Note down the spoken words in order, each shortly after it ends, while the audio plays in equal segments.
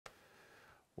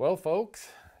Well, folks,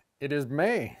 it is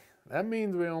May. That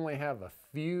means we only have a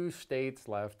few states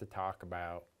left to talk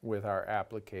about with our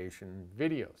application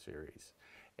video series.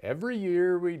 Every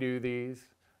year we do these,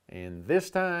 and this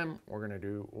time we're going to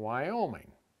do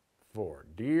Wyoming for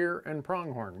deer and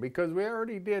pronghorn because we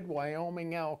already did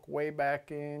Wyoming elk way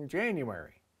back in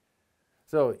January.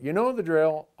 So you know the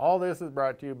drill. All this is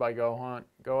brought to you by Go Hunt.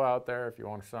 Go out there if you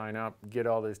want to sign up, get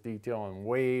all this detail in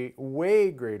way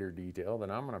greater detail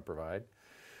than I'm going to provide.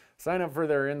 Sign up for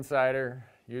their insider,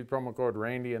 use promo code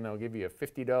Randy, and they'll give you a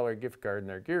 $50 gift card in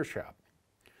their gear shop.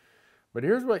 But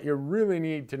here's what you really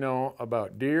need to know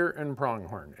about deer and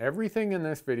pronghorn. Everything in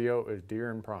this video is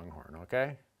deer and pronghorn,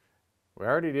 okay? We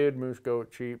already did moose,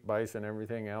 goat, sheep, bison,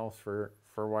 everything else for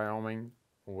Wyoming.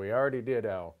 We already did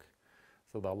elk.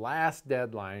 So the last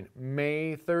deadline,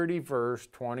 May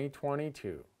 31st,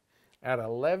 2022 at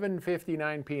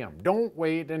 11:59 p.m. Don't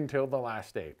wait until the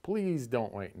last day. Please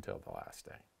don't wait until the last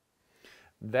day.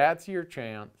 That's your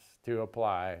chance to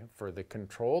apply for the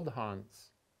controlled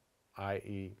hunts,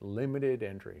 i.e. limited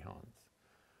entry hunts,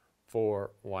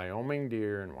 for Wyoming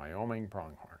deer and Wyoming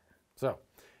pronghorn. So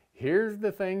here's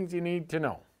the things you need to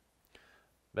know.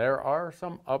 There are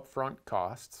some upfront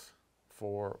costs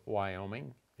for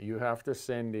Wyoming. You have to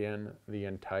send in the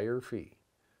entire fee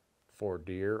for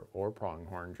deer or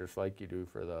pronghorn, just like you do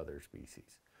for the other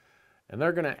species. And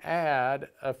they're going to add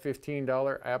a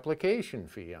 $15 application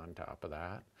fee on top of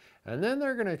that. And then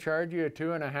they're going to charge you a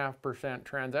 2.5%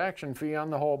 transaction fee on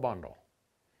the whole bundle.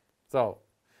 So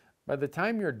by the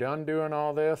time you're done doing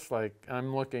all this, like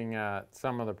I'm looking at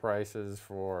some of the prices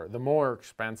for the more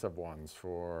expensive ones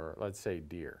for, let's say,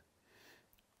 deer.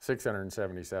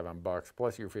 $677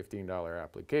 plus your $15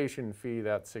 application fee,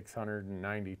 that's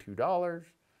 $692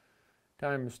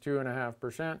 times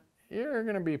 2.5%. You're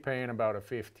going to be paying about a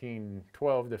 $12 to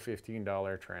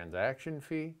 $15 transaction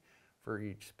fee for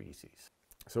each species.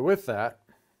 So with that,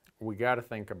 we got to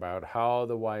think about how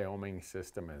the Wyoming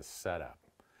system is set up.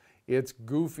 It's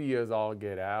goofy as all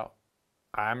get out.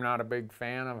 I'm not a big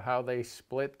fan of how they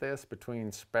split this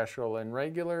between special and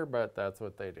regular, but that's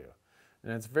what they do.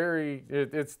 And it's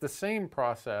the same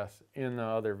process in the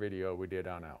other video we did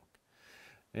on elk.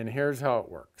 And here's how it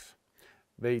works.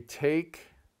 They take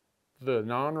the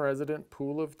non-resident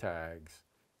pool of tags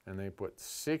and they put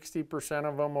 60%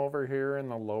 of them over here in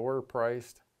the lower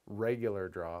priced regular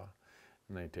draw,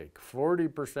 and they take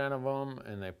 40% of them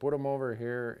and they put them over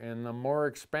here in the more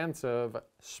expensive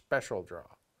special draw.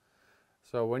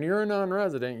 So when you're a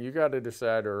non-resident, you got to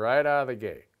decide right out of the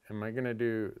gate, am I going to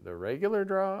do the regular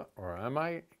draw or am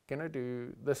I going to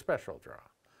do the special draw?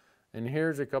 And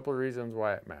here's a couple of reasons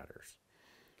why it matters.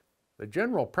 The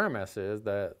general premise is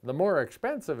that the more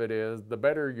expensive it is, the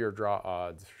better your draw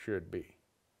odds should be.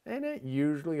 And it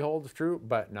usually holds true,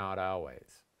 but not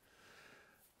always.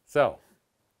 So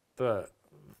the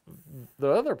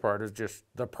other part is just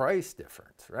the price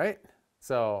difference, right?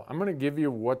 So I'm going to give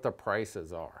you what the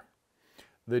prices are.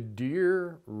 The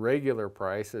deer regular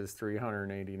price is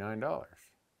 $389.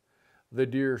 The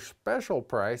deer special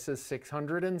price is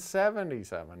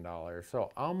 $677, so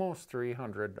almost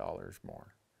 $300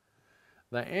 more.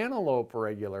 The antelope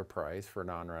regular price for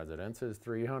non-residents is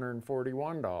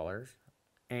 $341,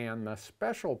 and the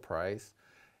special price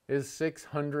is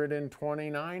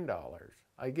 $629.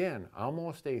 Again,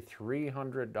 almost a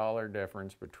 $300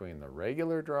 difference between the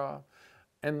regular draw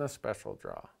and the special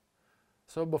draw.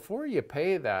 So before you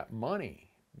pay that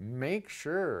money, make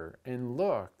sure and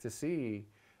look to see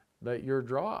that your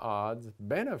draw odds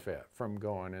benefit from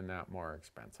going in that more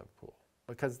expensive pool,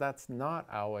 because that's not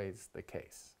always the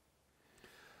case.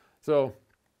 So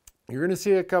you're going to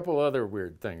see a couple other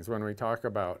weird things when we talk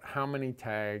about how many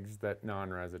tags that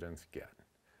non-residents get.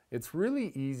 It's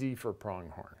really easy for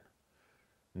pronghorn.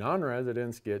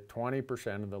 Non-residents get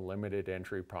 20% of the limited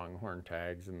entry pronghorn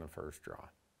tags in the first draw.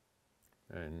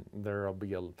 And we're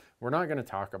not going to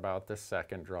talk about the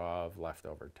second draw of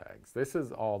leftover tags. This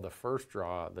is all the first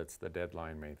draw that's the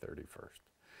deadline May 31st.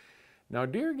 Now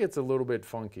deer gets a little bit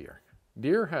funkier.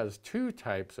 Deer has two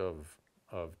types of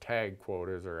tag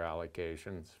quotas or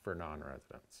allocations for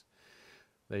non-residents.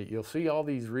 You'll see all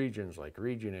these regions like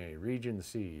Region A, Region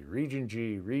C, Region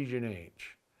G, Region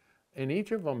H. And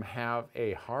each of them have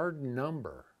a hard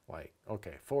number, like,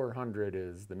 okay, 400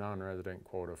 is the non-resident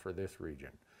quota for this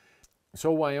region.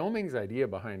 So Wyoming's idea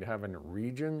behind having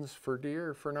regions for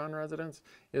deer for non-residents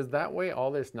is that way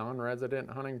all this non-resident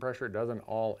hunting pressure doesn't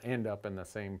all end up in the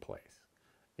same place.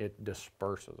 It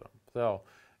disperses them. So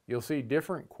you'll see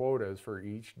different quotas for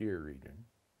each deer region.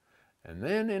 And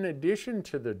then in addition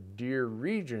to the deer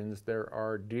regions, there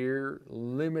are deer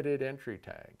limited entry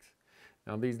tags.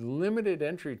 Now these limited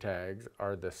entry tags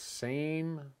are the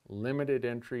same limited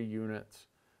entry units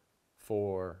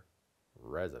for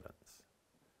residents.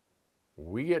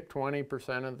 We get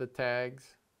 20% of the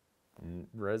tags,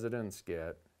 residents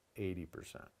get 80%.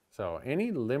 So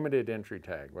any limited entry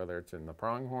tag, whether it's in the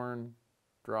pronghorn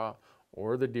draw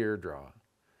or the deer draw,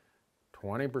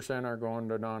 20% are going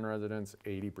to non-residents,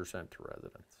 80% to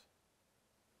residents.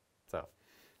 So,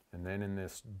 and then in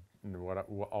this, what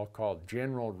I'll call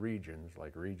general regions,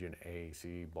 like region A,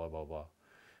 C, blah, blah, blah,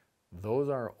 those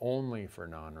are only for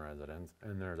non-residents,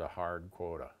 and there's a hard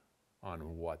quota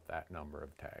on what that number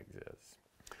of tags is.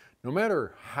 No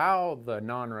matter how the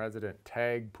non-resident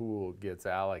tag pool gets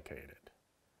allocated,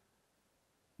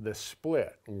 the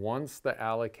split, once the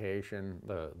allocation,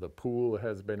 the pool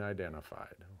has been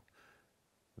identified,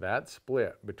 that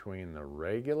split between the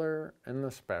regular and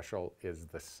the special is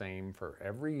the same for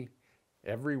every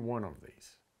one of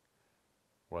these.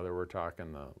 Whether we're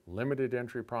talking the limited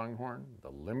entry pronghorn,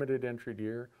 the limited entry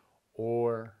deer,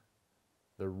 or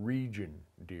the region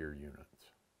deer units.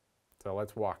 So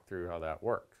let's walk through how that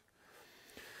works.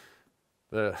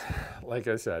 Like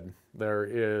I said, there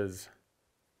is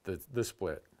the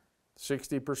split.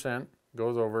 60%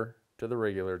 goes over to the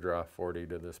regular draw, 40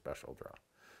 to the special draw.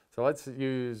 So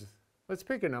let's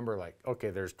pick a number like, okay,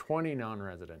 there's 20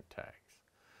 non-resident tags.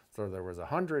 So there was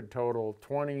 100 total,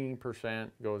 20%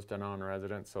 goes to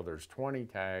non-resident, so there's 20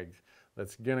 tags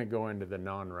that's gonna go into the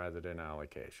non-resident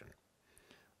allocation.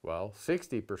 Well,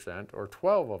 60% or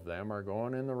 12 of them are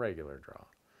going in the regular draw.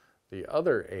 The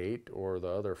other 8 or the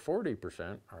other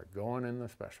 40% are going in the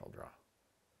special draw.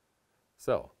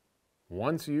 So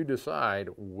once you decide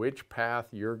which path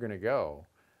you're gonna go,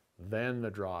 then the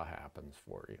draw happens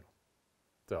for you.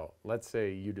 So let's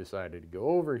say you decided to go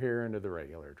over here into the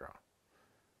regular draw.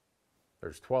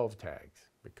 There's 12 tags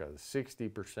because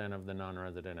 60% of the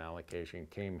non-resident allocation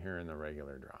came here in the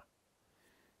regular draw.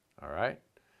 All right,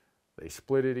 they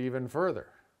split it even further.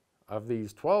 Of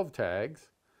these 12 tags,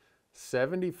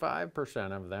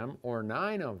 75% of them, or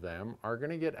 9 of them, are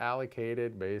going to get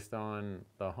allocated based on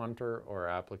the hunter or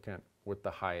applicant with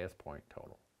the highest point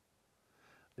total.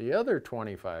 The other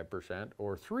 25%,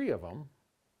 or 3 of them,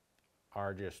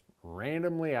 are just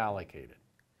randomly allocated.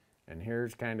 And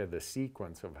here's kind of the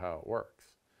sequence of how it works.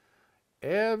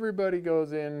 Everybody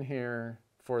goes in here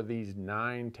for these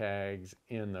 9 tags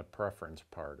in the preference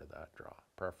part of that draw,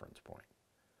 preference point.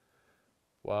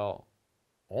 Well,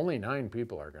 only 9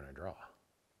 people are going to draw.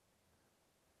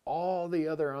 All the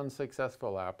other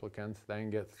unsuccessful applicants then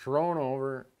get thrown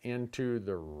over into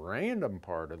the random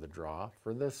part of the draw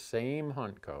for the same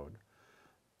hunt code.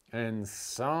 And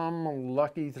some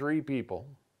lucky 3 people,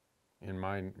 in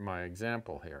my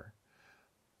example here,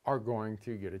 are going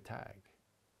to get a tag.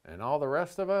 And all the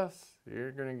rest of us,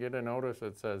 you're going to get a notice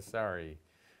that says, sorry,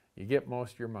 you get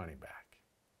most of your money back.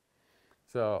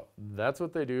 So that's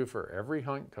what they do for every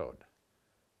hunt code.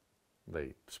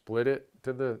 They split it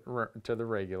to the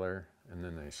regular, and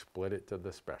then they split it to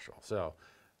the special. So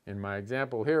in my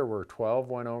example here, where 12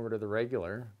 went over to the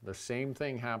regular, the same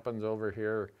thing happens over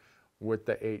here with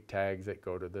the 8 tags that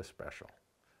go to the special.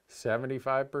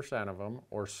 75% of them,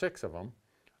 or 6 of them,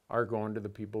 are going to the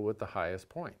people with the highest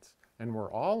points. And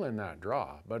we're all in that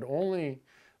draw, but only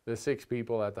the 6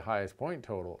 people at the highest point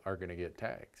total are going to get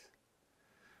tags.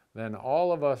 Then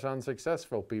all of us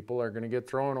unsuccessful people are going to get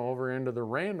thrown over into the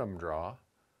random draw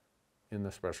in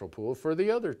the special pool for the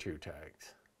other 2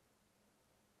 tags.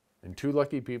 And 2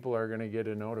 lucky people are going to get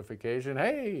a notification,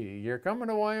 hey, you're coming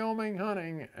to Wyoming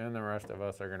hunting, and the rest of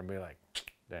us are going to be like,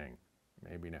 dang,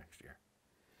 maybe next year.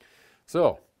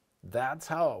 So that's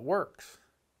how it works.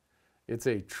 It's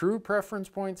a true preference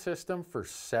point system for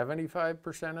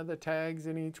 75% of the tags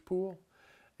in each pool,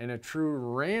 and a true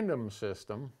random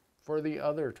system for the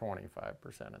other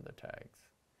 25% of the tags.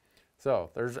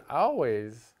 So there's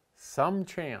always some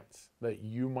chance that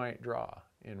you might draw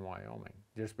in Wyoming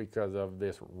just because of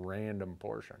this random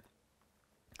portion.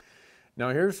 Now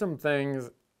here's some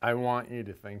things I want you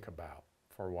to think about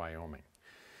for Wyoming.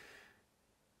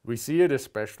 We see it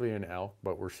especially in elk,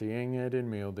 but we're seeing it in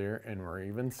mule deer, and we're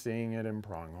even seeing it in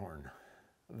pronghorn,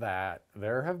 that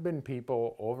there have been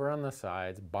people over on the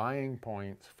sides buying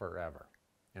points forever.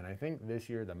 And I think this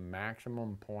year the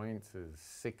maximum points is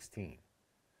 16.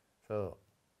 So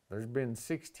there's been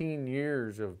 16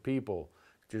 years of people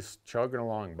just chugging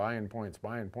along, buying points,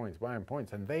 buying points, buying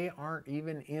points, and they aren't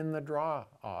even in the draw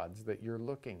odds that you're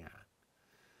looking at.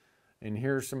 And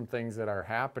here's some things that are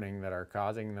happening that are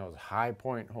causing those high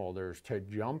point holders to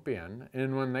jump in.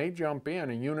 And when they jump in,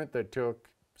 a unit that took,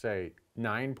 say,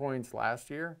 9 points last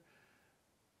year,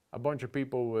 a bunch of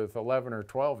people with 11 or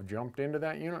 12 jumped into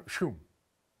that unit, shoom,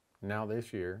 Now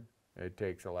this year, it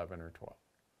takes 11 or 12.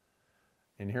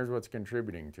 And here's what's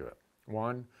contributing to it.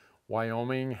 One,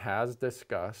 Wyoming has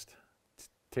discussed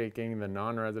taking the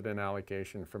non-resident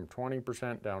allocation from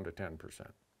 20% down to 10%.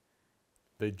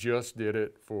 They just did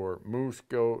it for moose,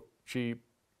 goat, sheep,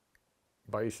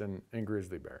 bison, and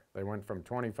grizzly bear. They went from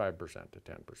 25% to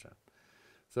 10%.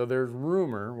 So there's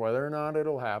rumor, whether or not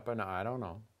it'll happen, I don't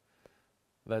know,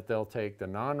 that they'll take the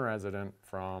non-resident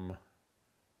from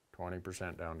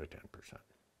 20% down to 10%.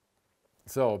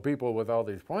 So people with all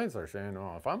these points are saying,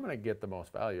 oh, if I'm going to get the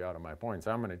most value out of my points,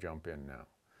 I'm going to jump in now.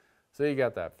 So you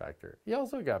got that factor. You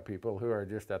also got people who are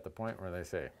just at the point where they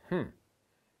say,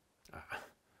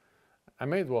 I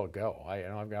may as well go.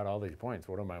 I've got all these points.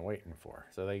 What am I waiting for?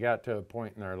 So they got to a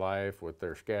point in their life with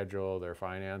their schedule, their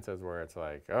finances, where it's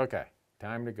like, okay,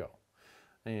 time to go.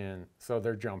 And so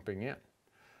they're jumping in.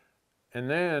 And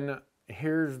then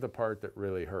here's the part that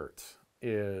really hurts,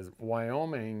 is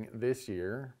Wyoming this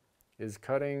year is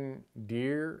cutting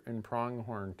deer and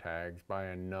pronghorn tags by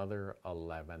another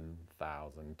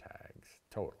 11,000 tags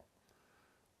total.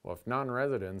 Well, if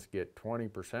non-residents get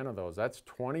 20% of those, that's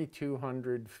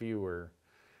 2,200 fewer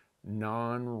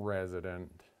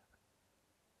non-resident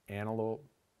antelope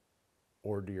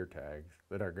or deer tags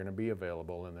that are going to be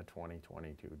available in the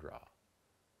 2022 draw.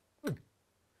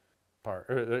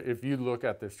 If you look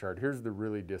at this chart, here's the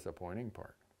really disappointing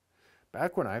part.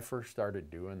 Back when I first started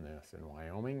doing this in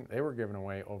Wyoming, they were giving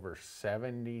away over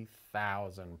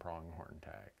 70,000 pronghorn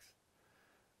tags.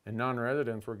 And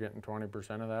non-residents were getting 20%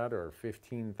 of that, or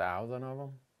 15,000 of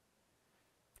them.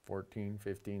 14,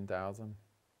 15,000.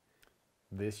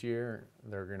 This year,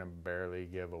 they're going to barely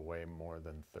give away more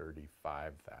than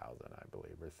 35,000, I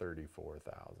believe, or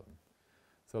 34,000.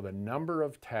 So the number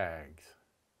of tags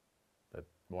that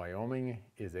Wyoming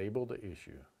is able to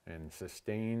issue and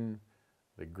sustain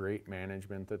the great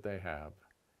management that they have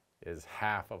is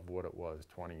half of what it was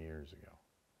 20 years ago.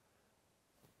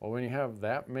 Well, when you have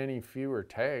that many fewer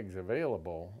tags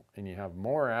available and you have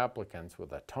more applicants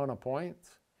with a ton of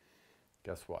points,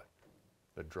 guess what?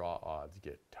 The draw odds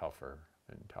get tougher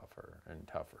and tougher and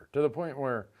tougher, to the point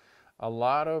where a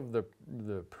lot of the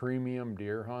premium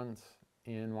deer hunts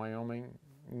in Wyoming,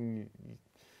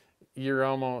 you're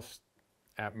almost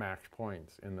at max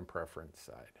points in the preference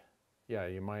side. Yeah,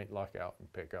 you might luck out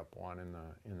and pick up one in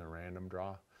the random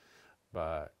draw,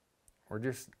 but we're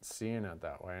just seeing it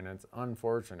that way, and it's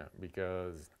unfortunate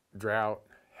because drought,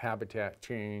 habitat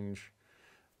change,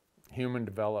 human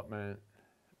development,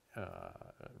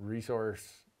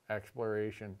 resource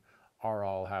exploration are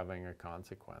all having a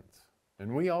consequence.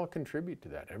 And we all contribute to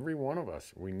that. Every one of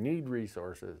us. We need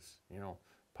resources. You know,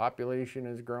 population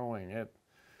is growing.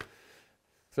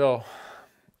 So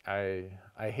I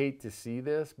hate to see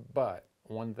this, but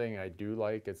one thing I do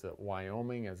like is that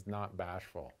Wyoming is not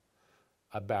bashful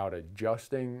about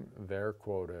adjusting their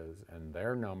quotas and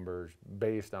their numbers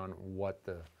based on what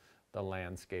the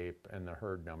landscape and the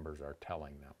herd numbers are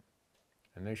telling them.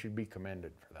 And they should be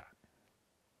commended for that,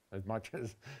 as much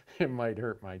as it might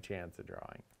hurt my chance of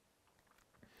drawing.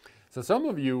 So some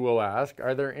of you will ask,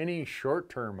 are there any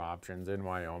short-term options in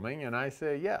Wyoming? And I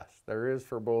say yes, there is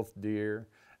for both deer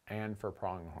and for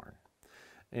pronghorn.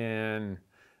 And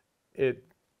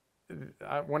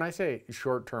when I say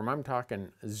short-term, I'm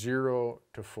talking 0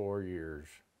 to 4 years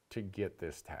to get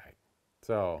this tag.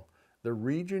 So the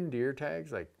region deer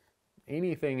tags, like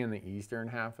anything in the eastern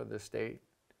half of the state,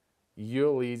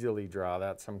 you'll easily draw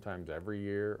that sometimes every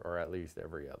year or at least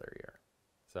every other year.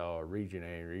 So region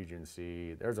A, region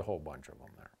C, there's a whole bunch of them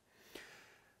there.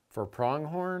 For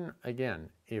pronghorn, again,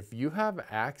 if you have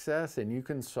access and you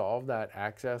can solve that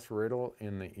access riddle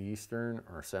in the eastern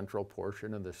or central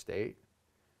portion of the state,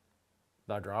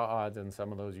 the draw odds in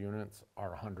some of those units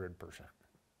are 100%.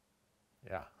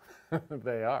 Yeah,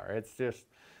 they are. It's just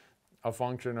a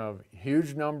function of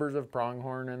huge numbers of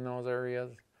pronghorn in those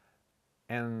areas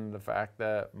and the fact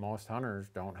that most hunters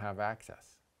don't have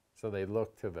access. So they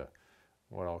look to the,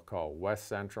 what I'll call west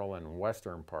central and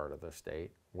western part of the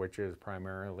state, which is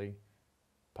primarily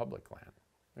public land.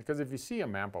 Because if you see a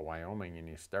map of Wyoming and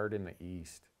you start in the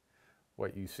east,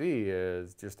 what you see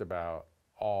is just about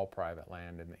all private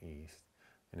land in the east.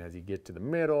 And as you get to the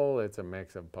middle, it's a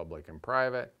mix of public and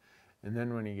private. And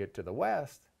then when you get to the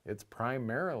west, it's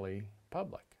primarily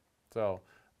public. So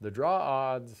the draw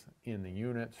odds in the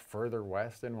units further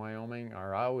west in Wyoming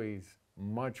are always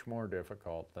much more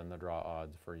difficult than the draw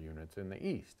odds for units in the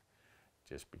east,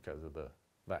 just because of the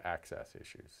access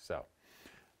issues. So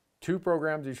 2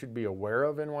 programs you should be aware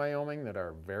of in Wyoming that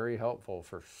are very helpful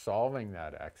for solving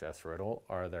that access riddle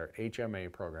are their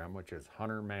HMA program, which is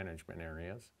Hunter Management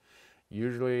Areas.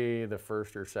 Usually the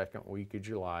first or second week of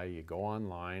July, you go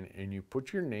online and you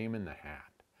put your name in the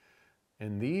hat.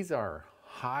 And these are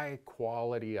high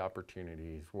quality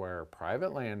opportunities where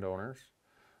private landowners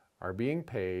are being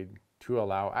paid to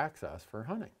allow access for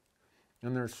hunting.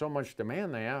 And there's so much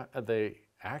demand, they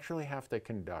actually have to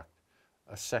conduct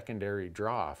a secondary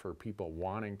draw for people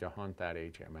wanting to hunt that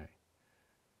HMA.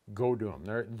 Go do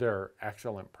them. They're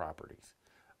excellent properties.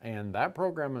 And that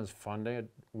program is funded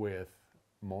with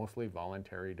mostly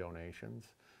voluntary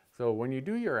donations. So when you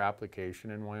do your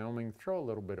application in Wyoming, throw a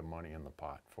little bit of money in the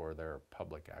pot for their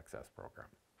public access program.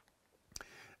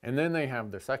 And then they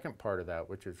have the second part of that,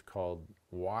 which is called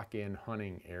walk-in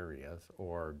hunting areas,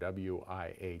 or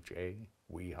WIHA,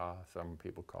 WIHA, some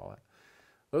people call it.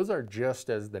 Those are just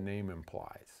as the name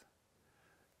implies.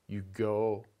 You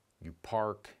go, you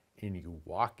park, and you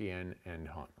walk in and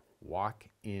hunt.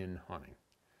 Walk-in hunting.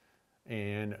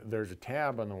 And there's a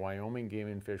tab on the Wyoming Game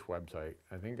and Fish website.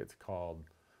 I think it's called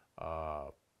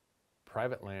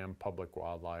Private Land, Public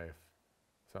Wildlife,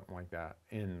 something like that.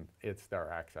 And it's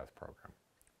their access program.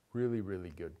 Really,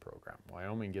 really good program.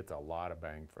 Wyoming gets a lot of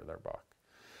bang for their buck.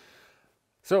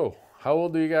 So, how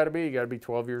old do you got to be? You got to be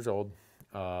 12 years old.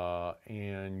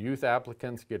 And youth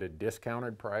applicants get a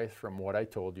discounted price from what I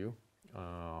told you.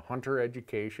 Hunter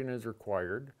education is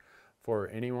required for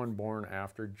anyone born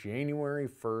after January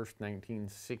 1st,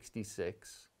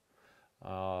 1966.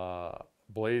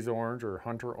 Blaze orange or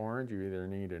hunter orange, you either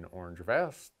need an orange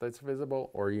vest that's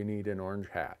visible or you need an orange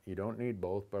hat. You don't need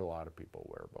both, but a lot of people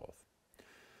wear both.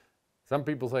 Some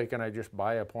people say, can I just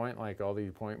buy a point like all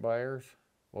these point buyers?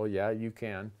 Well, yeah, you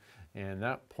can. And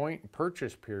that point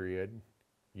purchase period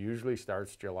usually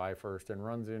starts July 1st and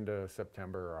runs into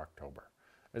September or October.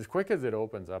 As quick as it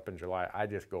opens up in July, I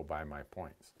just go buy my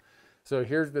points. So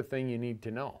here's the thing you need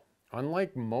to know.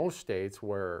 Unlike most states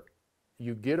where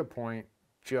you get a point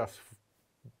just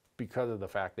because of the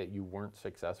fact that you weren't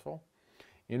successful,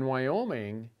 in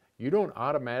Wyoming, you don't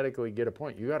automatically get a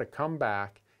point. You got to come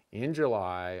back in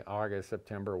July, August,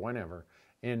 September, whenever,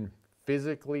 and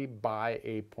physically buy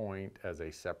a point as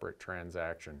a separate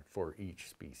transaction for each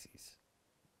species.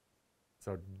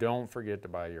 So don't forget to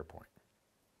buy your point.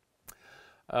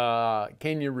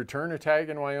 Can you return a tag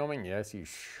in Wyoming? Yes, you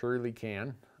surely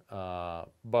can,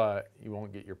 but you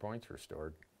won't get your points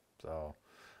restored. So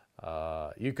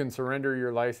you can surrender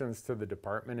your license to the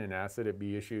department and ask that it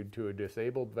be issued to a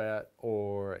disabled vet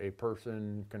or a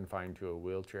person confined to a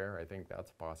wheelchair. I think that's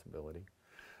a possibility.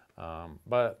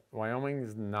 But Wyoming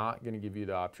is not going to give you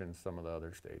the options some of the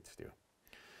other states do.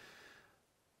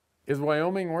 Is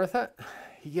Wyoming worth it?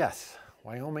 Yes,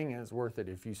 Wyoming is worth it.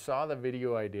 If you saw the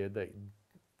video I did that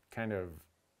kind of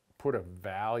put a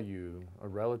value, a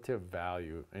relative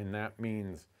value, and that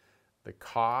means the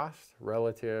cost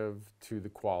relative to the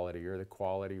quality or the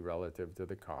quality relative to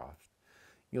the cost,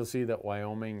 you'll see that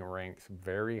Wyoming ranks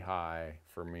very high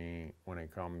for me when it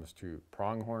comes to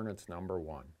pronghorn. It's number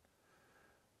 1.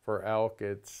 For elk,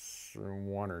 it's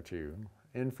 1 or 2.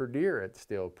 And for deer, it's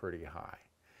still pretty high.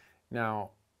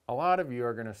 Now, a lot of you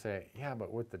are going to say, yeah,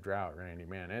 but with the drought, Randy,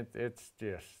 man, it's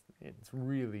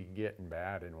really getting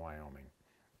bad in Wyoming.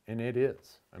 And it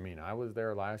is. I mean, I was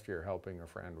there last year helping a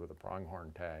friend with a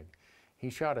pronghorn tag. He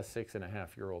shot a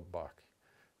 6.5-year-old buck.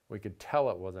 We could tell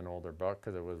it was an older buck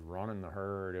because it was running the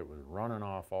herd. It was running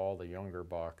off all the younger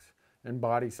bucks. And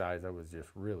body size, it was just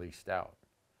really stout.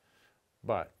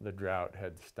 But the drought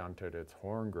had stunted its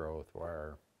horn growth,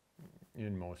 where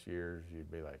in most years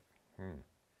you'd be like,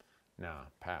 nah,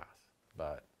 pass.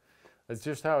 But it's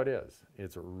just how it is.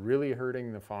 It's really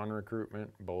hurting the fawn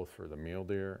recruitment, both for the mule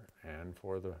deer and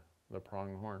for the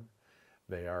pronghorn.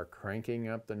 They are cranking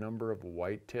up the number of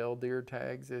white-tailed deer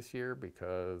tags this year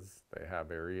because they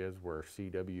have areas where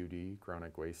CWD,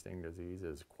 chronic wasting disease,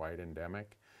 is quite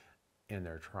endemic, and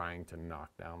they're trying to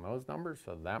knock down those numbers,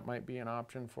 so that might be an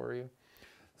option for you.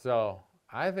 So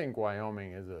I think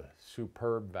Wyoming is a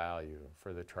superb value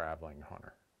for the traveling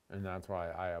hunter, and that's why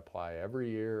I apply every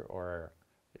year, or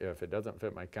if it doesn't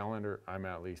fit my calendar, I'm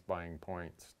at least buying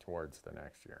points towards the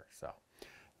next year. So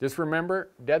just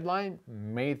remember, deadline,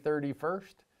 May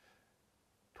 31st,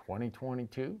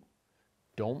 2022.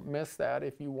 Don't miss that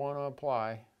if you want to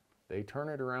apply. They turn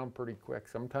it around pretty quick.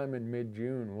 Sometime in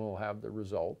mid-June, we'll have the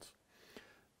results.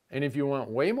 And if you want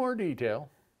way more detail,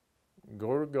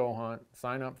 go to Go Hunt,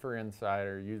 sign up for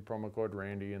Insider, use promo code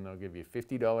Randy, and they'll give you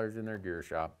 $50 in their gear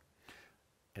shop.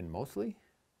 And mostly,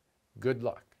 good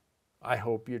luck. I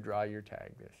hope you draw your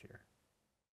tag this year.